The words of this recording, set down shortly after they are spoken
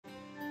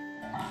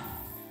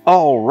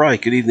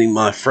Alright, good evening,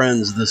 my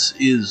friends. This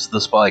is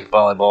the Spike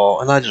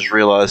Volleyball, and I just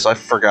realized I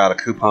forgot a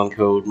coupon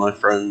code, my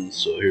friends.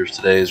 So here's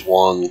today's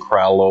one,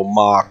 Crowlow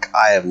Mock.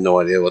 I have no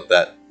idea what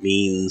that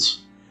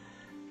means.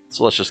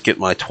 So let's just get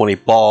my 20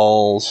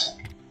 balls.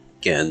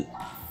 Again,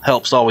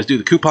 helps to always do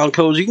the coupon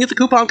codes. You can get the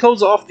coupon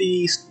codes off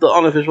the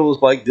unofficial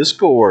Spike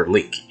Discord,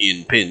 link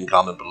in pinned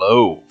comment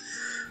below.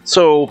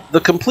 So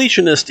the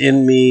completionist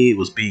in me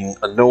was being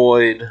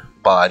annoyed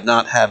by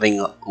not having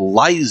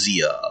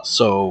Lisia.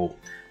 So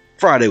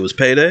Friday was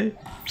payday,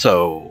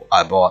 so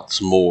I bought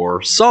some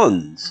more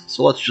Suns.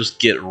 So let's just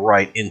get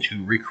right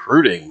into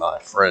recruiting, my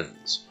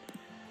friends.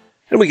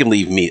 And we can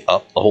leave me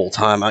up the whole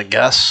time, I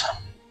guess.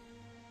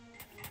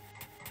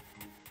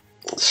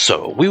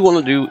 So we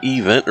want to do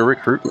event or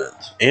recruitment,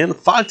 and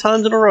 5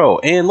 times in a row.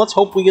 And let's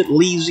hope we get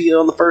Lisia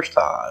on the first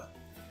time.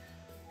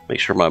 Make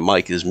sure my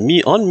mic is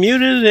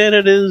unmuted, and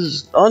it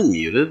is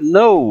unmuted.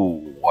 No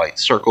white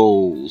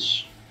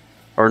circles,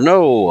 or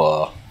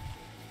no,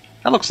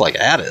 that looks like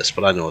Addis,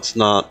 but I know it's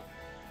not.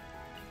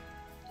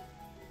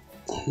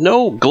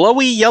 No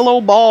glowy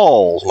yellow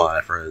balls, my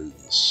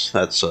friends.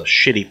 That's a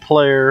shitty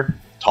player.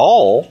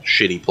 Tall,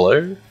 shitty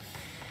player.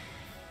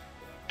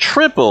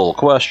 Triple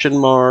question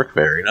mark.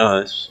 Very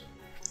nice.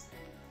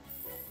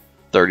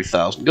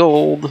 30,000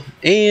 gold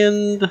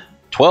and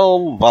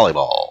 12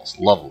 volleyballs.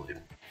 Lovely.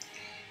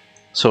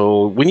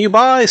 So when you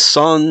buy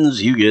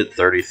Suns, you get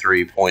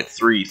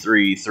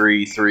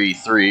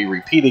 33.33333,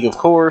 repeating, of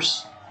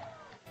course.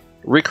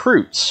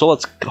 Recruits. So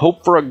let's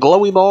hope for a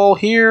glowy ball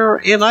here,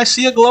 and I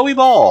see a glowy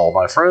ball,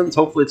 my friends.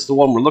 Hopefully it's the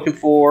one we're looking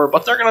for,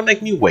 but they're gonna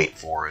make me wait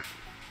for it.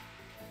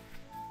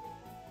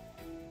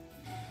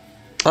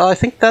 I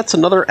think that's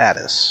another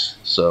Addis.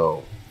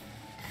 So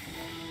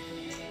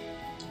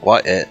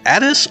what?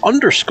 Addis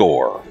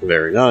underscore.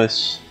 Very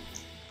nice.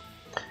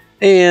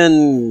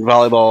 And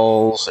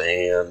volleyballs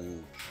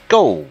and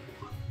gold.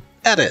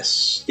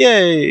 Addis.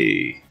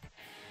 Yay!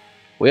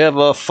 We have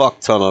a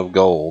fuck ton of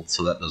gold,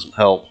 so that doesn't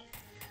help.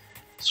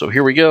 So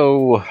here we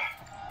go.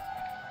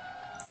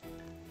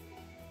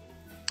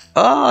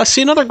 I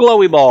see another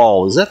glowy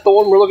ball. Is that the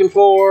one we're looking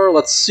for?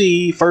 Let's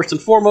see. First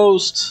and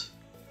foremost,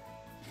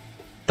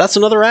 that's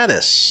another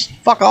Addis.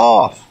 Fuck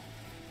off.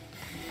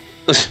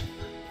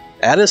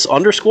 Addis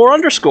underscore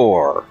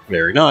underscore.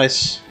 Very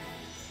nice.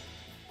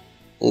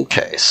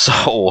 Okay,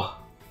 so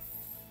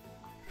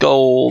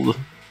gold,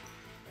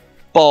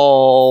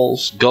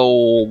 balls,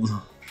 gold,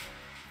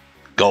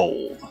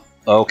 gold.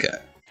 Okay.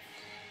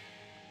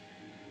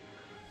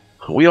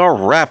 We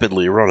are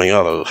rapidly running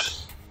out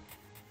of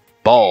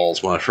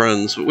balls, my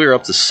friends. We're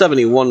up to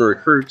 71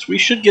 recruits. We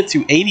should get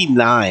to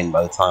 89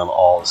 by the time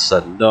all is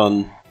said and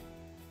done.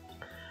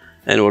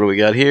 And what do we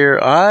got here?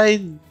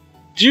 I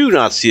do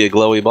not see a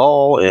glowy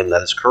ball, and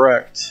that is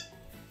correct.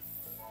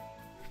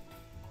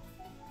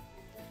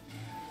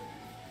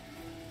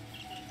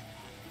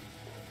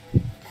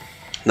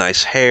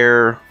 Nice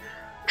hair.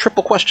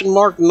 Triple question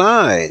mark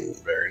 9.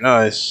 Very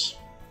nice.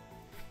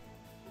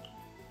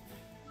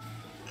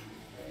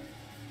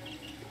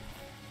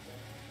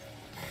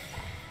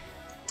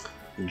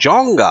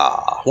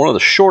 Jonga, one of the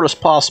shortest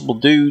possible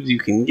dudes you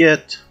can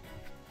get.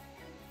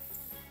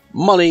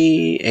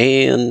 Money,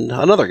 and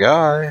another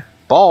guy.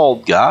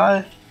 Bald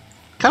guy.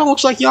 Kind of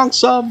looks like Young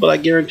Sub, but I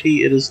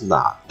guarantee it is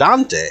not.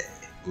 Dante.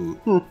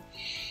 Okay,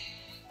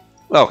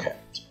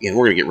 and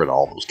we're going to get rid of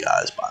all those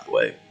guys, by the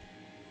way.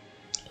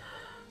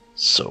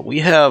 So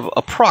we have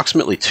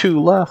approximately 2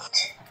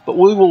 left, but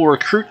we will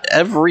recruit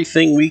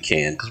everything we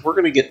can, because we're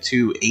going to get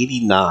to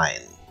 89.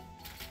 Did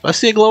I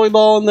see a glowy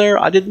ball in there?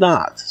 I did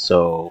not,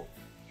 so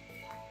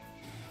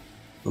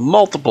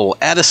multiple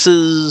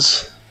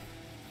Addises,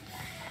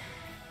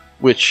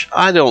 which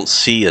I don't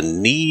see a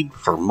need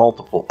for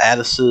multiple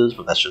Addises,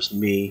 but that's just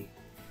me.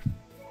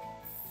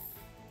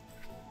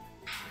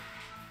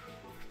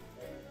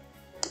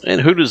 And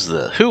who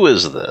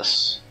is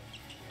this?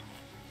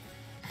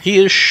 He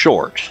is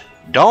short.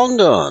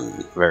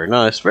 Dongun. Very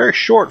nice. Very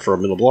short for a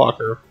middle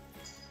blocker.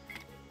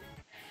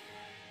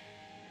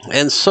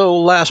 And so,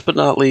 last but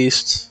not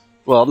least,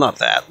 well,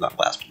 not last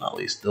but not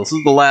least. This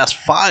is the last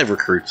 5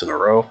 recruits in a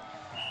row.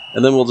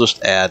 And then we'll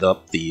just add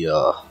up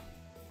the,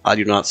 I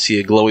do not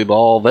see a glowy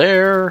ball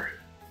there.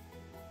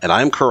 And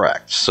I'm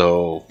correct.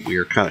 So we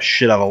are kind of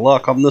shit out of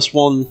luck on this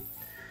one.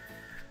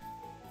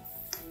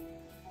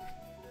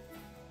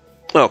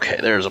 Okay,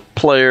 there's a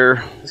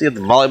player. Does he have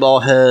the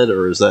volleyball head,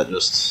 or is that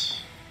just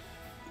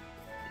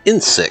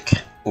Insick?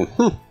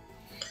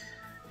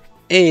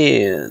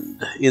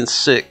 And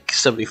Insick,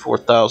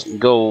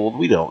 74,000 gold.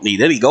 We don't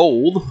need any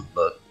gold,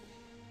 but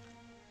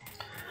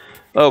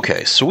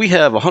okay, so we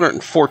have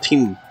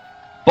 114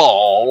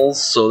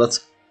 balls, so that's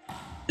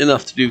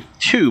enough to do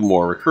 2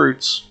 more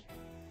recruits.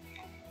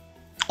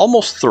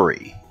 Almost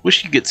 3.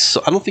 Wish you get.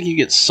 I don't think you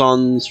get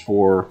Suns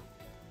for.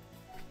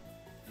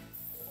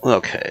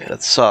 Okay,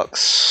 that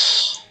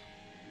sucks.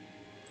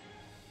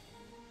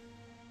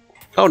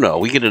 Oh no,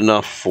 we get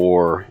enough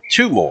for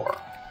 2 more.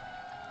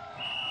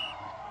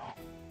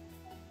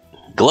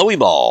 Glowy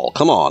ball.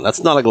 Come on,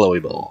 that's not a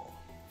glowy ball.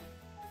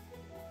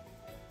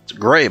 It's a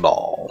gray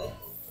ball.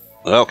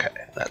 Okay,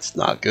 that's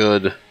not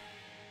good.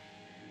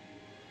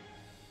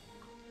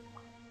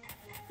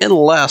 And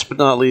last but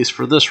not least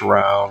for this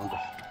round,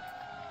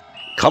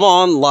 come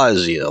on,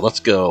 Lisia, let's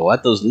go.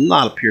 That does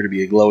not appear to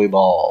be a glowy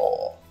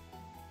ball.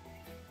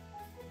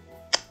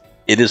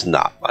 It is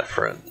not, my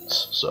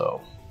friends, so.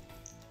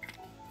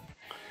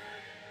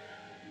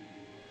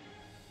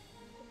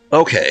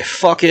 Okay,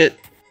 fuck it.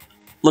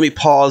 Let me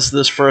pause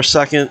this for a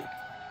second.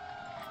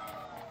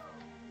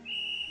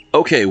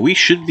 Okay, we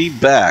should be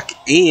back,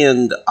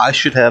 and I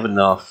should have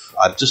enough.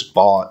 I've just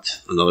bought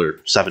another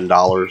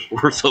 $7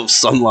 worth of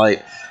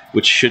sunlight,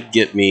 which should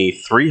get me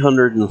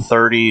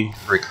 330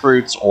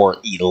 recruits, or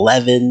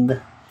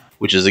 11,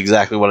 which is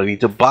exactly what I need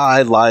to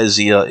buy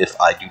Lisia if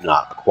I do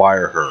not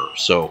acquire her.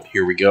 So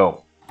here we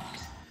go.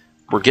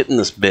 We're getting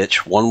this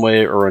bitch one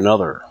way or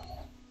another.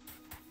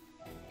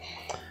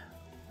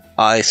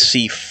 I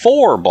see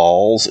 4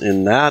 balls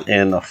in that,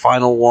 and the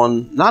final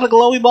one, not a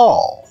glowy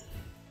ball.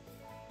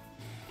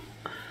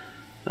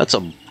 That's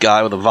a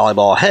guy with a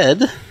volleyball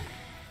head.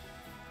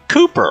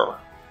 Cooper.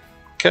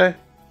 Okay.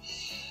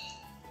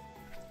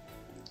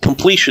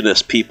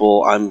 Completionist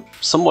people. I'm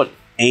somewhat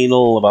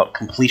anal about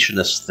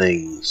completionist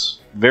things.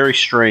 Very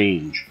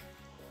strange.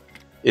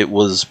 It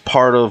was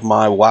part of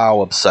my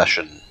WoW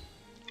obsession.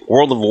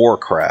 World of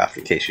Warcraft,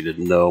 in case you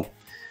didn't know.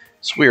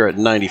 So we're at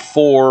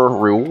 94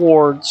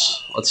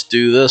 rewards. Let's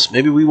do this.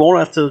 Maybe we won't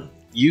have to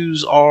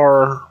use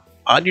our...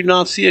 I do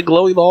not see a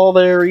glowy ball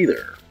there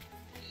either.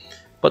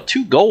 But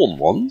 2 gold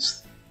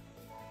ones.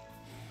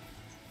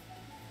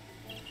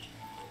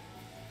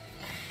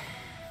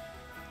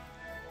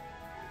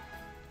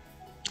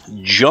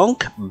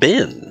 Junk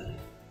bin.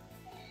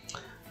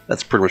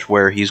 That's pretty much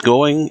where he's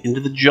going, into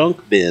the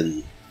junk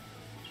bin.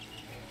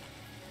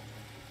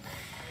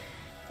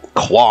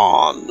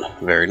 Quan.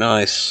 Very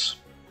nice.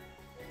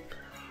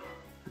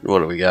 What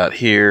do we got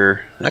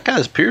here? That guy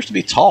appears to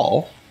be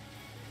tall.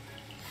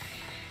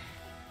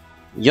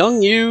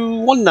 Young Yu,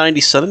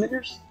 190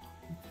 centimeters.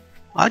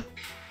 I'd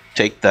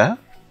take that.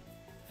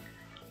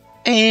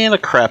 And a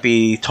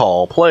crappy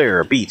tall player,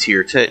 a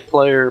B-tier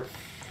player.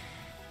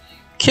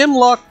 Kim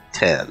Luck,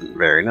 10.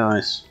 Very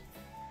nice.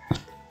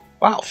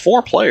 Wow,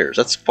 4 players.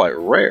 That's quite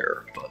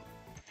rare, but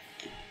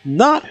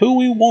not who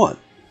we want.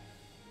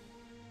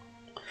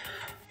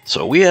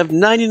 So we have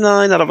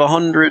 99 out of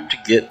 100 to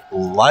get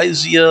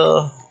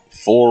Lisia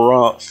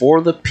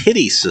for the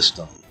pity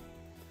system.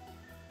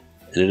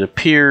 And it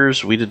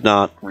appears we did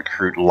not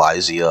recruit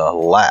Lisia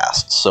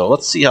last. So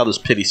let's see how this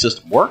pity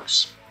system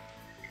works.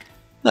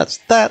 That's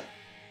that.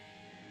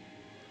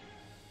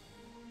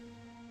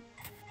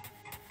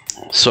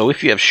 So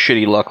if you have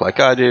shitty luck like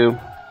I do,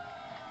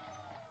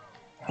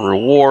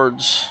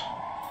 rewards,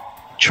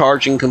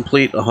 charging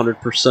complete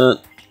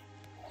 100%,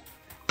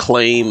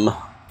 claim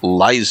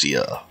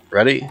Lisia.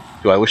 Ready?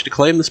 Do I wish to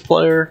claim this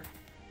player?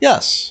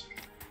 Yes.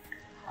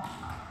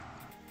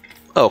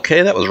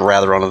 Okay, that was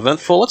rather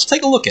uneventful. Let's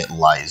take a look at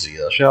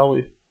Lisia, shall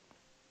we?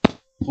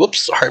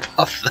 Whoops, sorry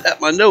about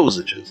that. My nose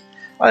itches.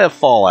 I have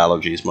fall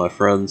allergies, my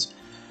friends.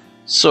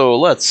 So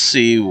let's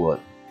see what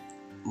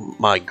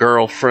my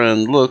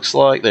girlfriend looks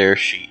like. There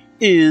she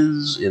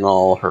is in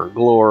all her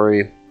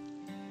glory.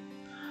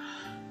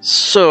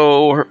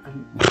 So,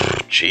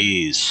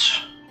 jeez,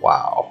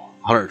 wow.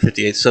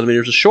 158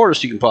 centimeters, the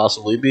shortest you can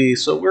possibly be,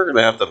 so we're going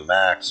to have to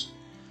max.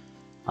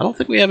 I don't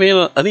think we have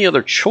any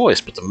other choice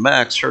but to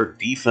max her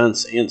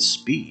defense and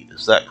speed.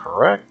 Is that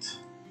correct?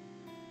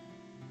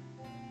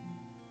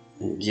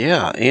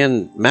 Yeah,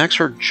 and max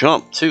her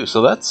jump too,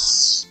 so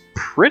that's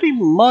pretty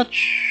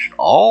much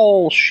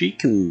all she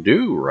can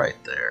do right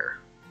there.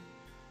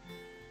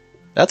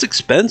 That's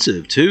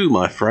expensive too,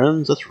 my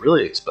friends. That's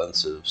really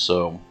expensive,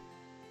 so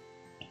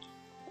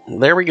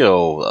there we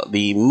go.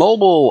 The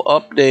mobile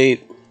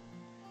update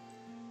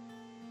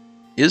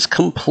is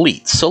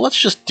complete. So let's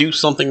just do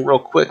something real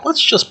quick.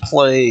 Let's just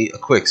play a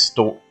quick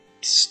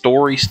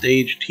story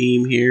stage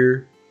team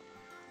here,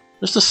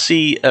 just to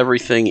see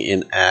everything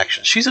in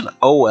action. She's an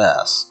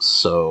OS,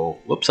 so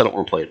whoops, I don't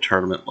want to play a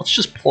tournament. Let's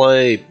just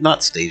play,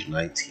 not stage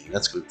 19.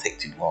 That's going to take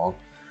too long.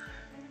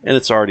 And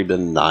it's already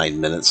been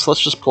 9 minutes.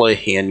 Let's just play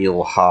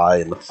Haniel High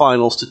in the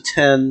finals to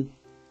 10.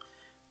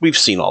 We've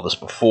seen all this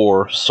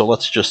before, so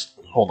let's just,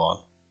 hold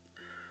on.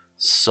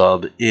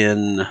 Sub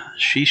in.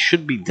 She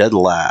should be dead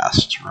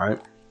last, right?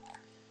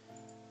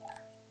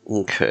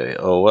 Okay,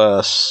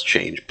 OS,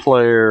 change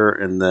player,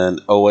 and then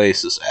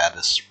Oasis,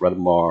 Addis,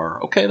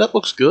 Redmar. Okay, that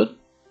looks good.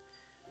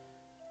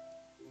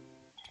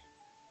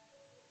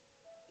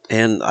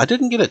 And I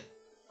didn't get it.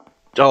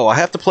 Oh, I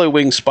have to play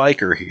Wing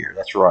Spiker here.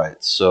 That's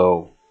right.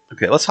 So,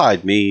 okay, let's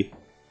hide me.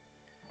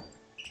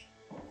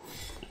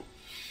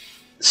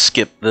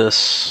 Skip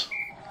this.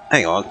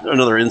 Hang on,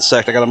 another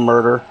insect I gotta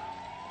murder.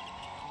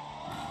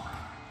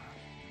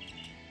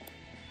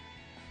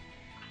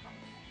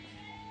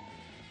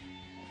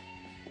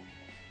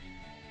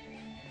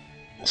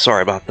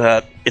 Sorry about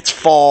that. It's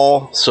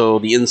fall, so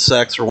the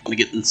insects are wanting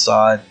to get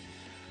inside.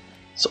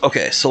 So,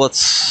 okay, so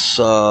let's...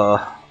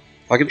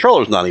 my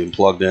controller's not even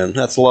plugged in.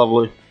 That's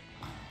lovely.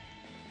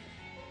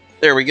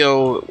 There we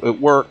go. It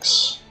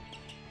works.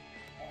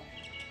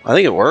 I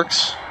think it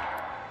works.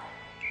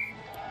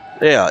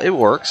 Yeah, it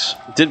works.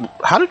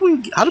 How did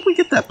we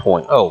get that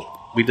point?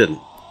 Oh, we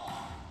didn't.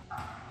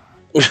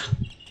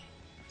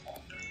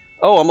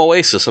 Oh, I'm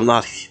Oasis. I'm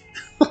not.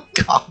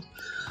 God.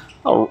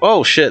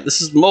 Oh shit.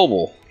 This is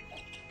mobile.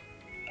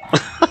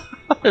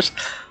 There's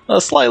a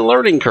slight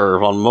learning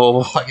curve on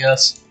mobile, I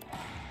guess.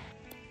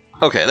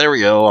 Okay, there we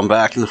go. I'm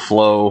back in the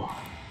flow.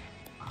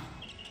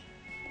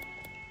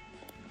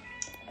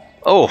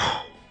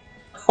 Oh.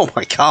 Oh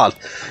my god.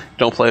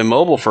 Don't play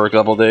mobile for a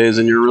couple days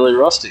and you're really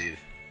rusty.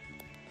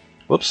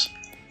 Whoops.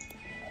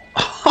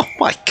 Oh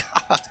my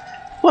god.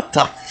 What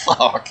the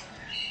fuck?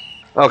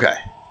 Okay,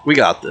 we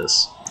got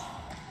this.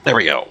 There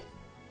we go.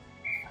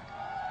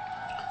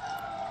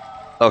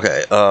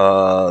 Okay,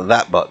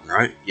 that button,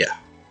 right? Yeah.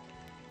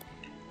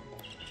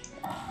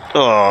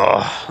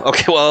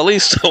 Okay, well, at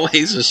least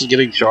Oasis is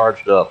getting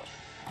charged up.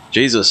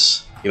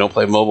 Jesus, you don't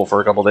play mobile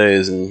for a couple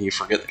days and you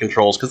forget the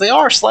controls, because they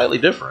are slightly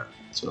different,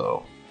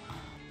 so...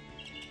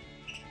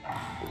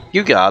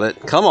 You got it.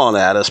 Come on,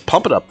 Addis.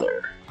 Pump it up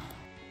there.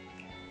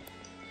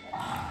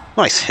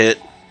 Nice hit.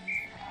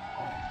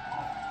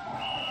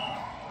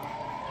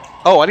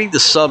 Oh, I need to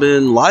sub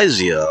in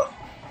Lisia.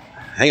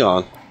 Hang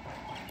on.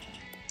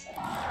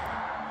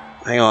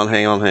 Hang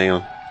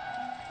on.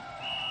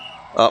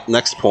 Up,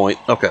 next point.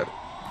 Okay.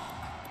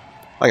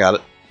 I got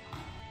it.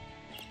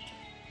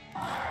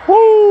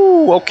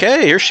 Woo!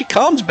 Okay, here she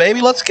comes,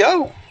 baby. Let's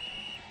go.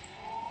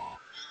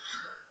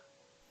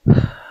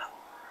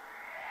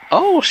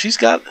 Oh, she's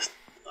got...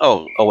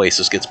 Oh,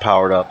 Oasis gets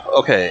powered up.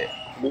 Okay.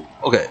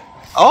 Okay.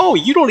 Oh,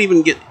 you don't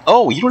even get...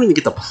 Oh, you don't even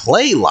get to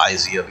play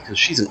Lisia because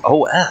she's an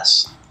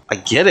OS. I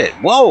get it.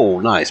 Whoa,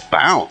 nice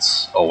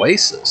bounce.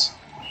 Oasis.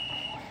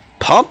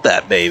 Pump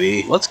that,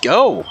 baby. Let's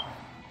go.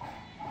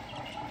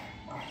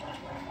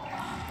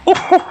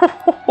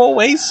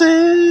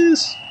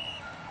 Oasis!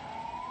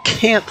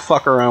 Can't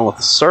fuck around with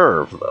the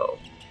serve, though.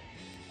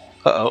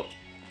 Uh-oh.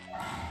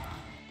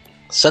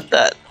 Set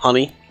that,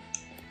 honey.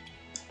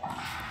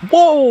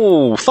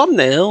 Whoa!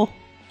 Thumbnail!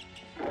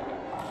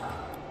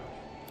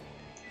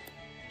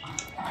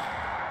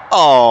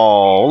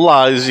 Oh,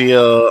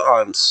 Lisia,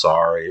 I'm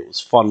sorry. It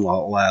was fun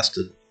while it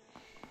lasted.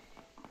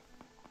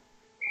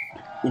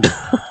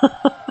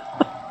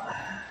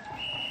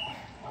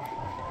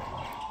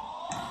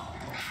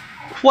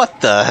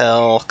 What the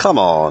hell? Come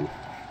on.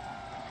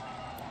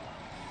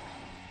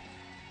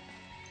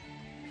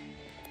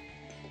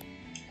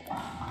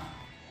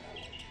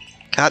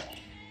 God.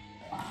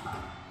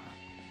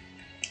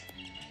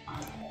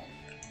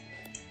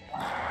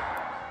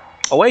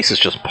 Oasis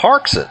just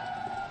parks it.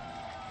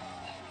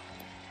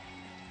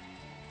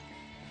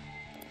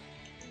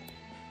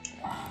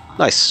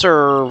 Nice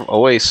serve,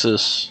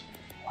 Oasis.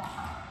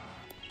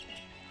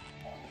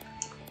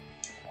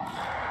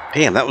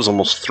 Damn, that was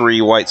almost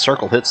 3 white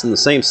circle hits in the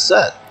same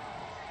set.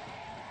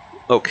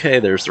 Okay,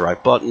 there's the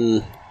right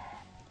button.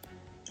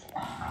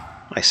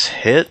 Nice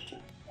hit.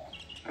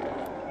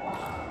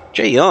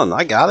 Jaehyun,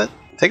 I got it.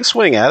 Take a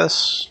swing at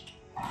us.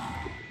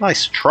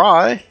 Nice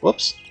try.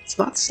 Whoops, it's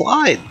not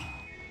slide.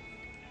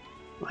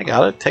 I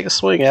got it. Take a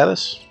swing at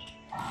us.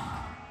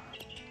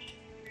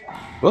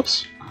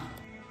 Whoops.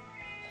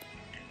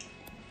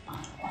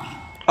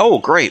 Oh,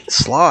 great.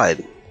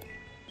 Slide.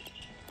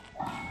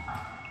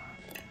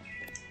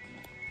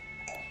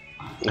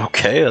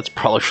 Okay, that's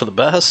probably for the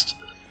best.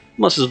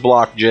 Must just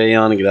block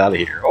Jaehyun and get out of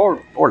here.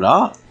 Or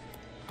not.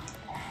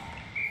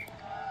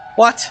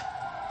 What?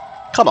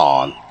 Come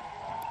on.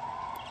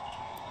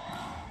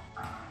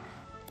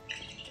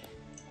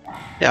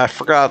 Yeah, I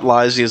forgot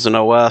Lisia is an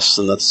OS,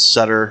 and that's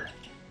setter.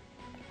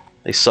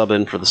 They sub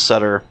in for the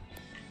setter.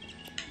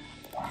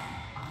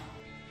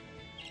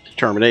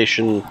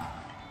 Determination.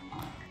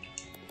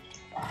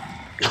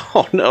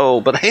 Oh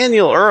no, but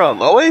Haniel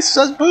Oasis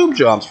says boom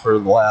jumps for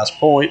the last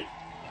point.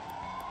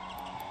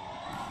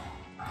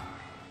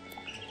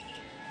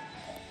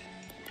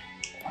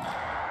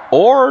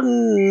 Or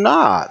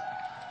not.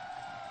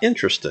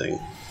 Interesting.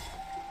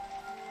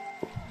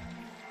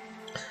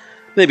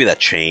 Maybe that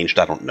changed,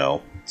 I don't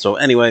know. So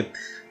anyway,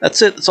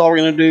 that's it. That's all we're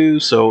going to do.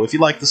 So if you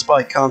like the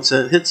Spike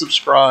content, hit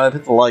subscribe,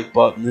 hit the like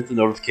button, hit the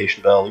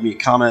notification bell, leave me a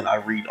comment. I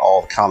read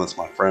all the comments,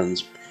 my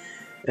friends.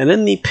 And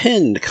in the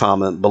pinned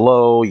comment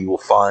below, you will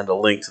find a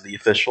link to the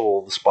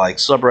official The Spike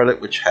subreddit,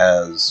 which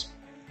has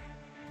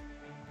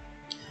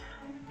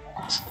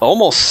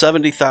almost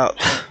 70,000...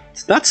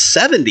 It's not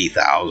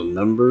 70,000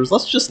 members.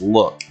 Let's just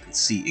look and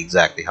see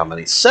exactly how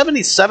many.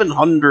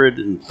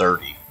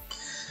 7,730.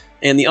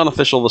 And the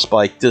unofficial The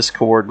Spike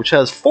Discord, which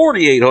has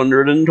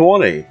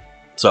 4,820.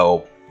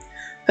 So,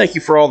 thank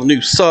you for all the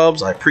new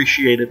subs. I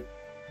appreciate it.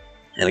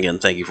 And again,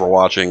 thank you for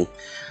watching.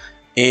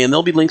 And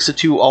there'll be links to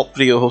 2 alt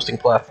video hosting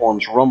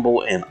platforms,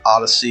 Rumble and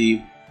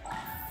Odyssey.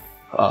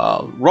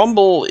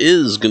 Rumble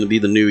is going to be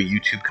the new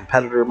YouTube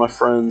competitor, my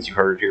friends. You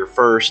heard it here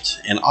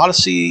first. And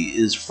Odyssey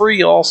is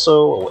free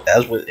also,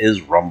 as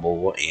is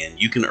Rumble,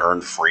 and you can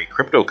earn free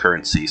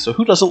cryptocurrency. So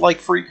who doesn't like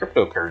free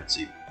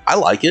cryptocurrency? I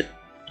like it.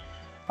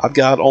 I've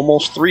got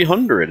almost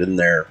 300 in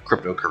their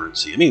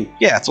cryptocurrency. I mean,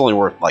 yeah, it's only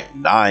worth like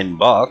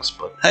 $9,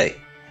 but hey,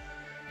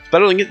 it's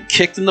better than getting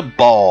kicked in the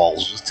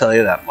balls, just tell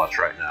you that much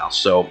right now.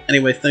 So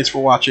anyway, thanks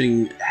for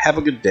watching. Have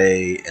a good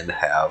day and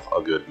have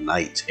a good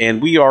night.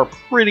 And we are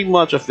pretty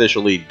much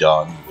officially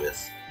done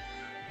with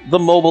the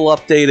mobile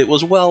update. It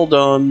was well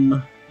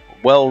done,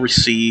 well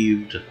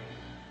received.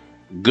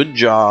 Good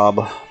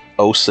job,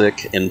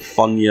 Osick and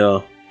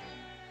Funya.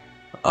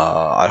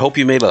 I hope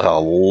you made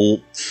a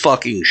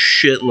fucking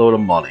shitload of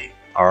money.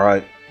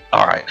 Alright?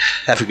 Alright.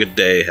 Have a good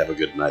day. Have a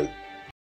good night.